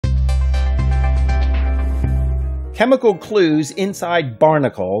Chemical clues inside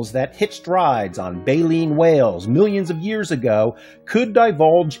barnacles that hitched rides on baleen whales millions of years ago could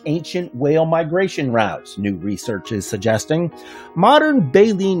divulge ancient whale migration routes, new research is suggesting. Modern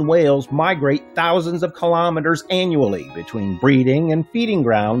baleen whales migrate thousands of kilometers annually between breeding and feeding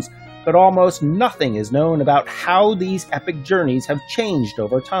grounds, but almost nothing is known about how these epic journeys have changed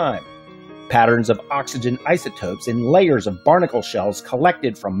over time. Patterns of oxygen isotopes in layers of barnacle shells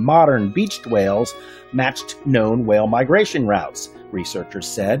collected from modern beached whales matched known whale migration routes, researchers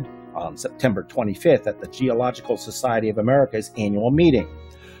said on September 25th at the Geological Society of America's annual meeting.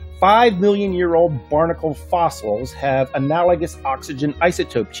 5-million-year-old barnacle fossils have analogous oxygen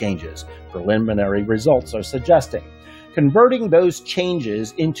isotope changes, preliminary results are suggesting. Converting those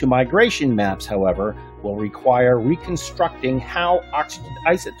changes into migration maps, however, will require reconstructing how oxygen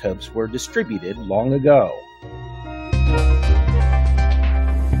isotopes were distributed long ago.